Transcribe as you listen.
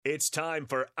It's time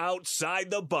for Outside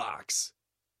the Box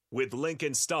with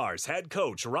Lincoln Stars head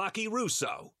coach Rocky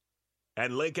Russo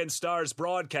and Lincoln Stars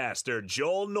broadcaster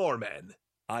Joel Norman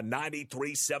on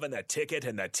 93.7 The Ticket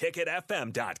and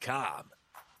theticketfm.com.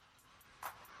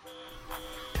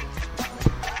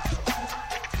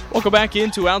 Welcome back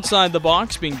into Outside the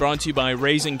Box, being brought to you by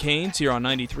Raising Cane's here on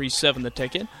 93.7 The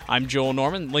Ticket. I'm Joel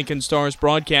Norman, Lincoln Stars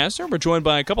broadcaster. We're joined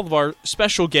by a couple of our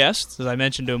special guests, as I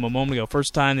mentioned to him a moment ago.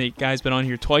 First time the guy's been on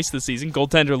here twice this season,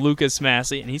 goaltender Lucas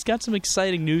Massie, and he's got some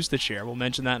exciting news to share. We'll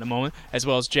mention that in a moment, as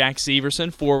well as Jack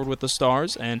Seaverson, forward with the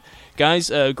Stars. And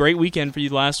guys, a great weekend for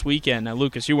you last weekend. Now,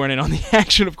 Lucas, you weren't in on the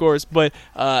action, of course, but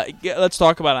let's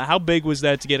talk about it. How big was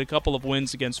that to get a couple of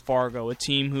wins against Fargo, a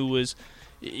team who was...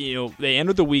 they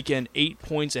entered the weekend 8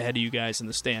 points ahead of you guys in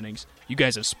the standings. You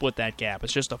guys have split that gap.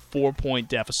 It's just a 4-point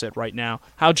deficit right now.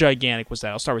 How gigantic was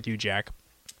that? I'll start with you, Jack.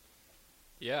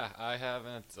 Yeah, I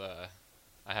haven't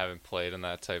played in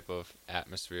that type of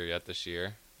atmosphere yet this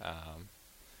year.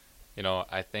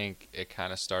 I think it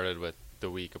kind of started with the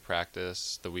week of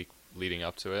practice, the week leading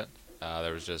up to it.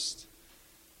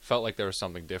 Felt like there was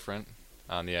something different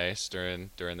on the ice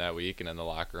during that week and in the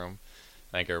locker room.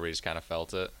 I think everybody just kind of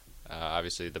felt it.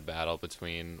 Obviously, the battle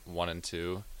between 1 and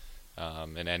 2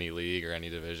 in any league or any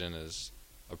division is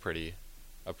a pretty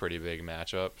big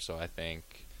matchup. So I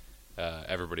think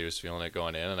everybody was feeling it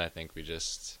going in, and I think we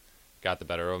just got the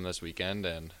better of them this weekend,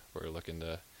 and we're looking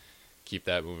to keep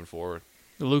that moving forward.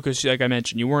 Lucas, like I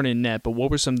mentioned, you weren't in net, but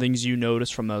what were some things you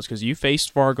noticed from those? Because you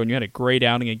faced Fargo, and you had a great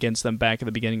outing against them back at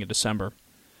the beginning of December.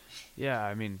 Yeah,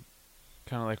 I mean,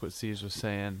 kind of like what Steves was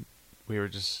saying. We were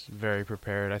just very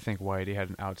prepared. I think Whitey had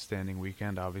an outstanding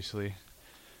weekend, obviously.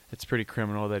 It's pretty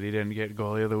criminal that he didn't get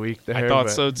goalie of the week there. I thought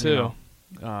so, too.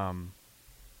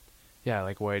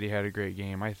 Like Whitey had a great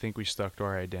game. I think we stuck to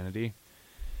our identity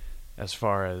as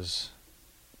far as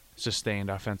sustained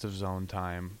offensive zone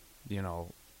time,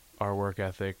 our work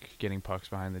ethic, getting pucks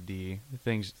behind the D,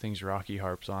 things Rocky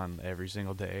harps on every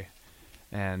single day.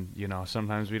 And,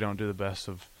 sometimes we don't do the best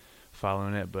of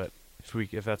following it, but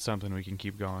if that's something we can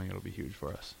keep going, it'll be huge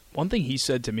for us. One thing he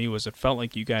said to me was it felt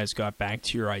like you guys got back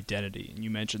to your identity. And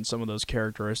you mentioned some of those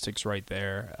characteristics right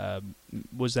there.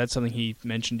 Was that something he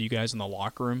mentioned to you guys in the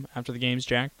locker room after the games,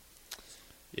 Jack?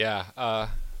 Yeah.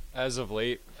 As of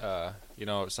late,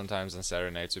 sometimes on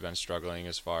Saturday nights we've been struggling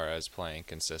as far as playing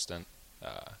consistent,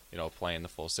 playing the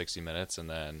full 60 minutes. And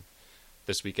then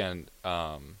this weekend,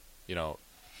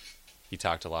 he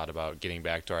talked a lot about getting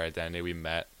back to our identity. We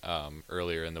met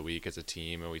earlier in the week as a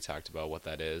team, and we talked about what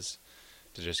that is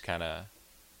to just kind of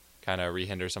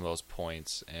rehinder some of those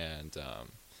points. And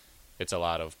it's a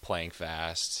lot of playing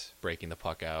fast, breaking the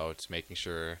puck out, making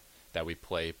sure that we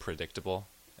play predictable.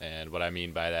 And what I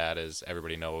mean by that is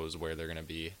everybody knows where they're going to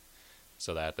be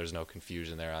so that there's no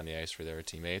confusion there on the ice for their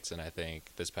teammates. And I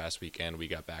think this past weekend we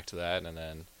got back to that. And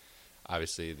then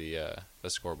obviously the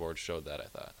scoreboard showed that, I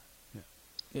thought.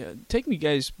 Yeah, take me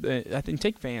guys, I think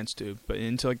take fans too, but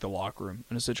into like the locker room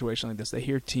in a situation like this. They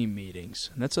hear team meetings,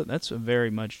 and that's a very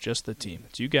much just the team.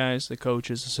 It's you guys, the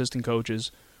coaches, assistant coaches.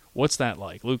 What's that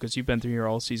like? Lucas, you've been through here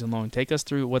all season long. Take us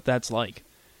through what that's like.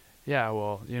 Yeah,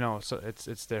 well, so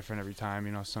it's different every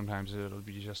time. Sometimes it'll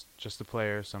be just the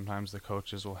players. Sometimes the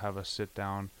coaches will have us sit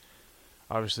down.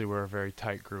 Obviously, we're a very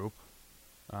tight group.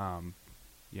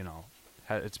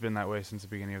 It's been that way since the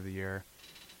beginning of the year.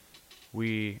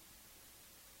 We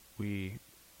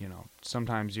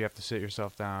sometimes you have to sit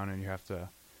yourself down and you have to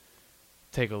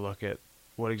take a look at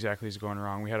what exactly is going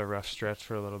wrong. We had a rough stretch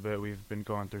for a little bit. We've been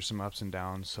going through some ups and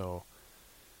downs. So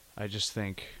I just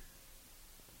think,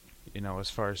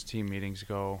 as far as team meetings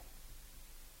go,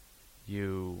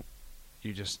 you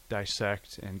just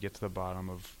dissect and get to the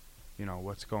bottom of,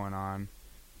 what's going on,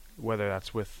 whether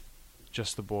that's with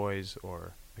just the boys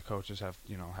or the coaches have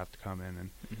to come in and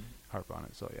harp on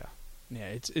it. So, yeah.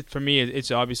 Yeah, for me.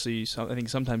 It's obviously. I think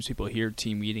sometimes people hear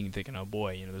team meeting and thinking, "Oh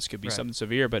boy, this could be something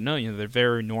severe." But no, they're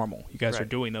very normal. You guys are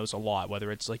doing those a lot, whether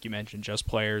it's like you mentioned, just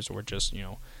players or just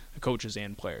the coaches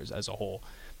and players as a whole.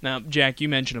 Now, Jack, you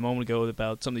mentioned a moment ago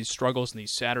about some of these struggles in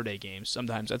these Saturday games.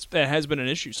 Sometimes that has been an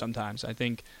issue. Sometimes I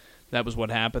think that was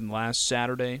what happened last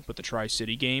Saturday with the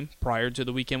Tri-City game prior to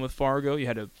the weekend with Fargo. You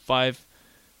had a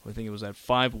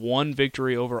 5-1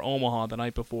 victory over Omaha the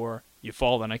night before. You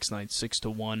fall the next night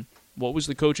 6-1. What was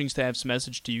the coaching staff's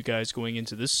message to you guys going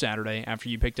into this Saturday after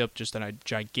you picked up just a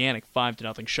gigantic 5-0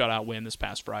 shutout win this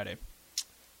past Friday?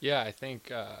 Yeah, I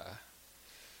think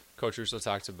Coach Russo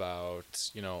talked about,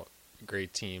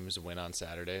 great teams win on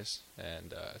Saturdays.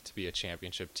 And to be a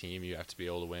championship team, you have to be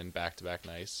able to win back-to-back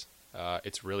nights.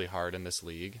 It's really hard in this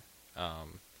league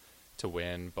to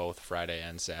win both Friday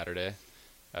and Saturday.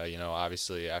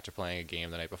 Obviously after playing a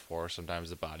game the night before, sometimes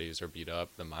the bodies are beat up,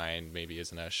 the mind maybe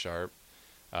isn't as sharp.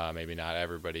 Maybe not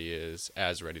everybody is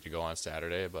as ready to go on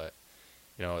Saturday, but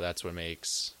that's what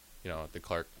makes the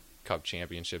Clark Cup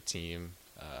championship team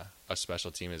a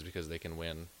special team, is because they can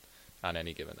win on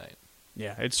any given night.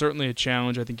 Yeah, it's certainly a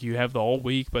challenge. I think you have the whole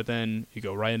week, but then you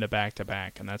go right into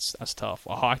back-to-back, and that's tough.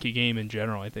 A hockey game in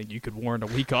general, I think you could warrant a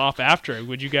week off after.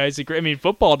 Would you guys agree? I mean,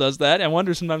 football does that. I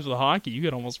wonder sometimes with hockey, you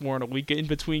could almost warrant a week in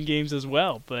between games as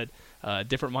well, but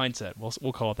different mindset.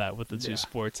 We'll call it that with the two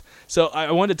sports. So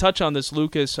I wanted to touch on this,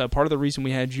 Lucas. Part of the reason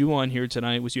we had you on here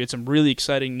tonight was you had some really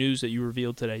exciting news that you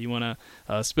revealed today. You want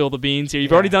to spill the beans here?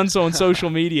 You've already done so on social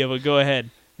media, but go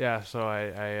ahead. Yeah, so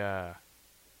I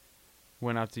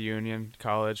went out to Union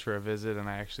College for a visit, and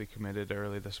I actually committed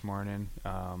early this morning.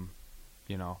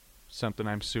 Something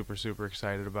I'm super, super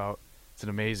excited about. It's an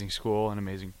amazing school, an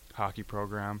amazing hockey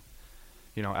program,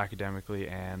 academically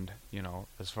and,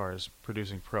 as far as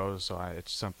producing pros. So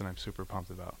it's something I'm super pumped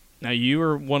about. Now, you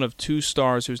are one of two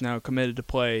stars who's now committed to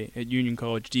play at Union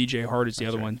College. DJ Hart is the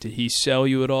other one. Did he sell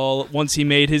you at all? Once he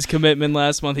made his commitment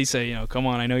last month, he said, come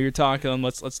on, I know you're talking.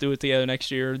 Let's do it together next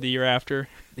year or the year after.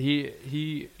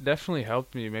 He definitely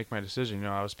helped me make my decision.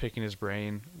 I was picking his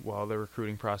brain while the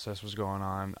recruiting process was going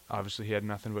on. Obviously, he had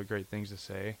nothing but great things to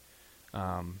say.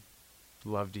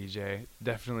 Love DJ.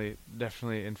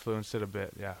 Definitely influenced it a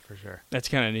bit. Yeah, for sure. That's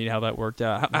kind of neat how that worked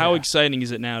out. How exciting is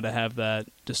it now to have that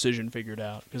decision figured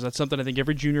out? Because that's something I think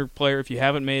every junior player, if you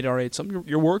haven't made it already, it's something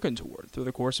you're working toward through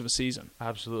the course of a season.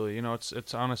 Absolutely.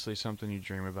 It's honestly something you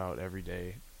dream about every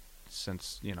day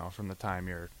since, from the time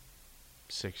you're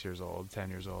 6 years old, 10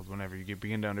 years old, whenever you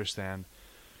begin to understand,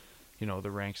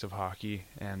 the ranks of hockey.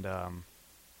 And,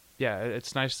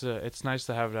 it's nice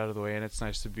to have it out of the way, and it's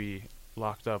nice to be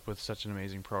locked up with such an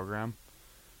amazing program.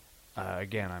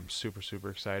 Again, I'm super, super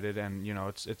excited, and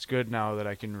it's good now that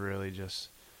I can really just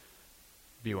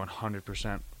be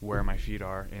 100% where my feet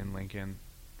are in Lincoln,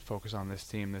 focus on this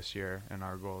team this year, and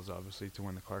our goal is obviously to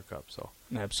win the Clark Cup. So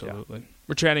absolutely. Yeah.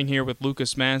 We're chatting here with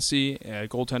Lucas Massie,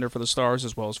 goaltender for the Stars,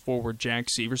 as well as forward Jack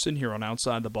Seaverson here on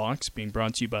Outside the Box, being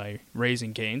brought to you by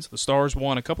Raising Cane's. The Stars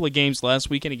won a couple of games last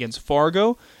weekend against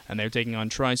Fargo, and they're taking on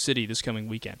Tri-City this coming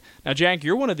weekend. Now, Jack,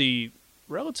 you're one of the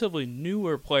relatively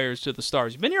newer players to the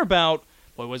Stars. You've been here about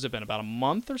a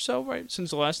month or so, right,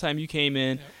 since the last time you came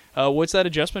in. Yep. What's that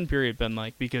adjustment period been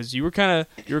like? Because you were kind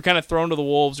of thrown to the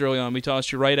wolves early on. We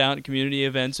tossed you right out in community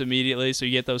events immediately, so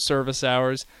you get those service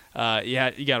hours.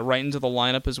 You got right into the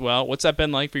lineup as well. What's that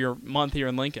been like for your month here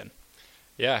in Lincoln?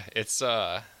 Yeah, it's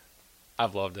I've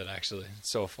loved it actually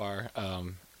so far.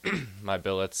 My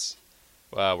billets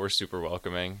were super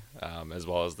welcoming, as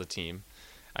well as the team.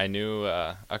 I knew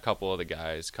a couple of the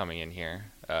guys coming in here.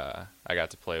 I got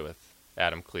to play with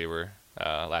Adam Kleber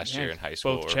last year in high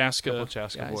school. Both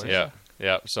Chaska boys.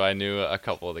 Yeah. So I knew a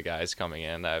couple of the guys coming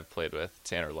in. I've played with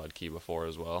Tanner Ludke before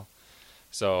as well.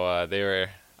 So I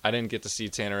didn't get to see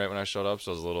Tanner right when I showed up,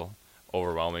 so it was a little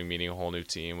overwhelming meeting a whole new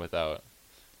team without,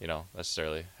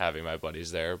 necessarily having my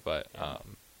buddies there. But I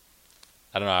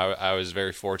don't know. I was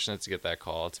very fortunate to get that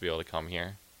call to be able to come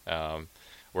here.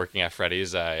 Working at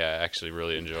Freddy's, I actually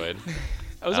really enjoyed.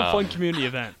 That was a fun community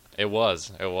event. It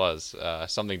was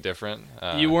something different.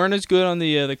 You weren't as good on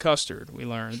the custard, we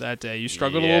learned that day. You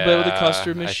struggled a little bit with the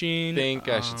custard machine. I think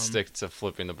I should stick to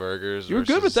flipping the burgers. You were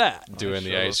good with that. Doing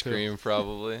the ice cream,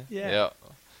 probably. Yeah.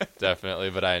 Definitely,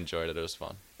 but I enjoyed it. It was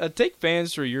fun. Take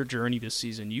fans through your journey this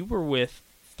season. You were with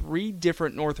 3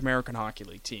 different North American Hockey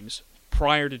League teams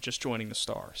prior to just joining the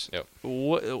Stars. Yep.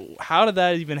 How did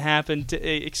that even happen?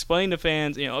 Explain to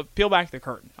fans, peel back the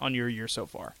curtain on your year so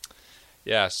far.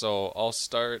 Yeah, so I'll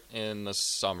start in the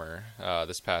summer,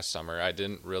 this past summer. I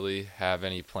didn't really have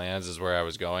any plans as where I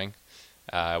was going.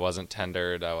 I wasn't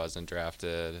tendered. I wasn't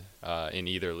drafted in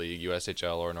either league,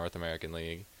 USHL or North American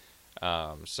League.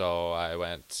 So I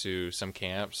went to some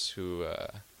camps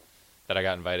that I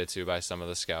got invited to by some of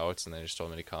the scouts, and they just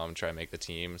told me to come try and make the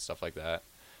team and stuff like that.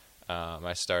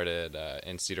 I started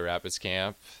in Cedar Rapids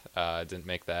camp. Didn't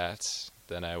make that.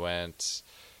 Then I went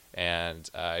and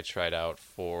I tried out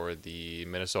for the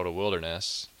Minnesota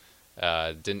Wilderness.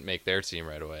 Didn't make their team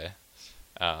right away,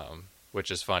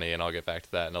 which is funny, and I'll get back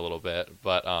to that in a little bit.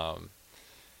 But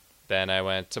then I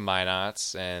went to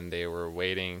Minot's, and they were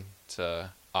waiting to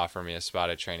offer me a spot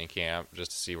at training camp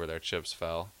just to see where their chips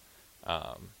fell.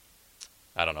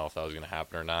 I don't know if that was going to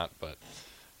happen or not, but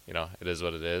it is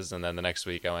what it is. And then the next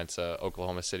week I went to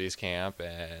Oklahoma City's camp,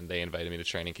 and they invited me to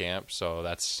training camp. So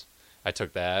I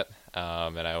took that,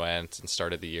 and I went and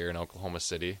started the year in Oklahoma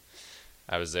City.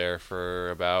 I was there for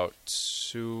about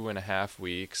 2.5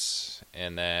 weeks,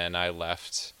 and then I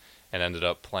left and ended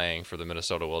up playing for the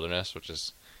Minnesota Wilderness, which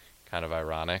is kind of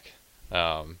ironic,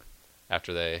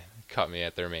 after they cut me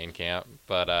at their main camp.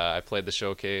 But I played the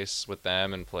showcase with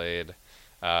them and played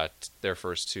their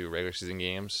first 2 regular season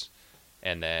games,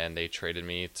 and then they traded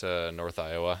me to North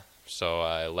Iowa. So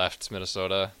I left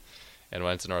Minnesota and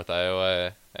went to North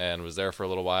Iowa and was there for a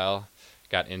little while,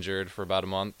 got injured for about a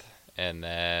month, and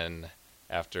then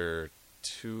after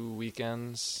 2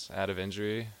 weekends out of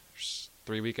injury,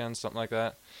 3 weekends, something like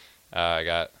that, I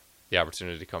got the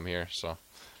opportunity to come here. So,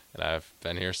 and I've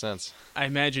been here since. I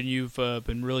imagine you've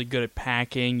been really good at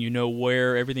packing. You know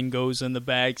where everything goes in the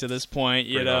bags at this point.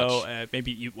 You Pretty know, much.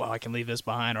 maybe I can leave this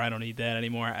behind, or I don't need that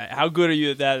anymore. How good are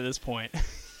you at that at this point?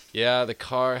 Yeah, the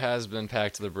car has been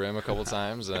packed to the brim a couple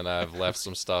times, and I've left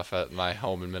some stuff at my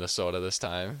home in Minnesota this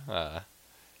time.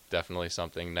 Definitely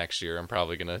something next year I'm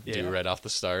probably going to do right off the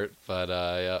start. But,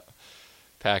 yeah,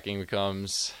 packing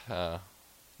becomes a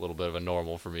little bit of a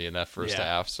normal for me in that first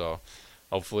half. So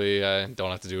hopefully I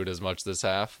don't have to do it as much this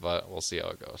half, but we'll see how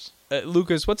it goes.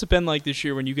 Lucas, what's it been like this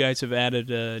year when you guys have added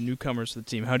newcomers to the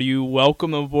team? How do you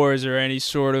welcome them aboard? Is there any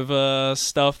sort of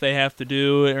stuff they have to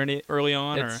do early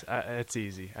on? It's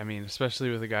easy. I mean,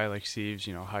 especially with a guy like Seaves,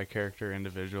 high character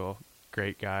individual,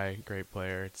 great guy, great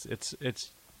player. It's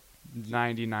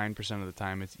 99% of the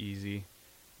time it's easy.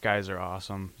 Guys are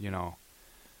awesome.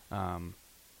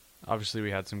 Obviously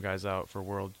we had some guys out for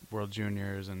World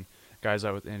Juniors and guys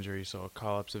out with injury, so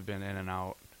call-ups have been in and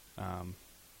out.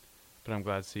 But I'm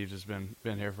glad Steve has been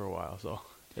here for a while, so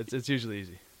it's usually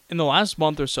easy. In the last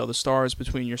month or so, the Stars,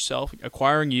 between yourself,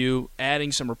 acquiring you,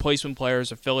 adding some replacement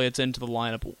players, affiliates into the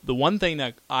lineup, the one thing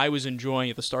that I was enjoying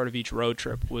at the start of each road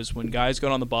trip was when guys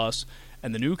got on the bus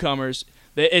and the newcomers,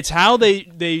 it's how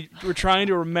they were trying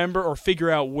to remember or figure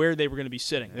out where they were going to be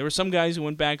sitting. There were some guys who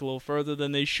went back a little further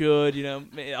than they should,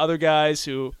 other guys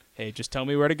who, hey, just tell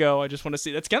me where to go. I just want to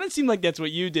see. That's kind of seemed like that's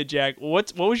what you did, Jack.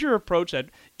 What was your approach that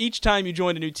each time you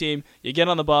joined a new team, you get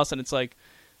on the bus and it's like,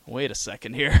 wait a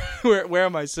second here, where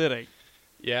am I sitting?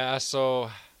 Yeah,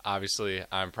 so obviously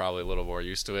I'm probably a little more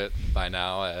used to it by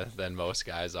now than most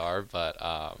guys are, but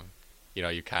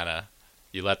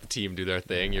you let the team do their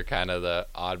thing. You're kind of the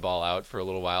oddball out for a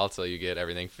little while until you get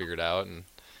everything figured out and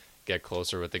get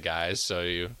closer with the guys, so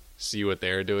you see what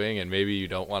they're doing, and maybe you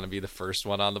don't want to be the first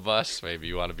one on the bus. Maybe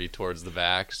you want to be towards the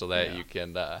back so that you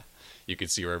can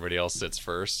see where everybody else sits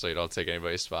first, so you don't take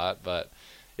anybody's spot. But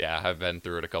yeah, I've been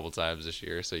through it a couple times this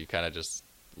year, so you kind of just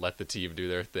let the team do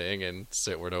their thing and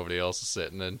sit where nobody else is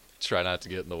sitting and try not to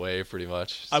get in the way, pretty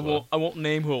much. So. I won't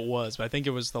name who it was, but I think it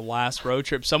was the last road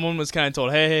trip. Someone was kind of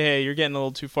told, hey, you're getting a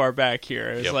little too far back here.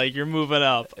 It's like, you're moving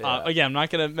up. Yeah. Again, I'm not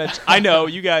going to mention, I know,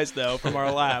 you guys know from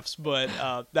our laughs, but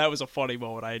that was a funny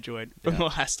moment I enjoyed from the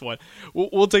last one.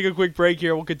 We'll take a quick break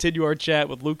here. We'll continue our chat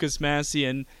with Lucas Massie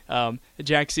and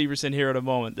Jack Seaverson here in a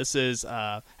moment. This is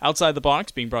Outside the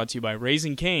Box, being brought to you by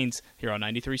Raising Cane's here on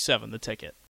 93.7 The Ticket.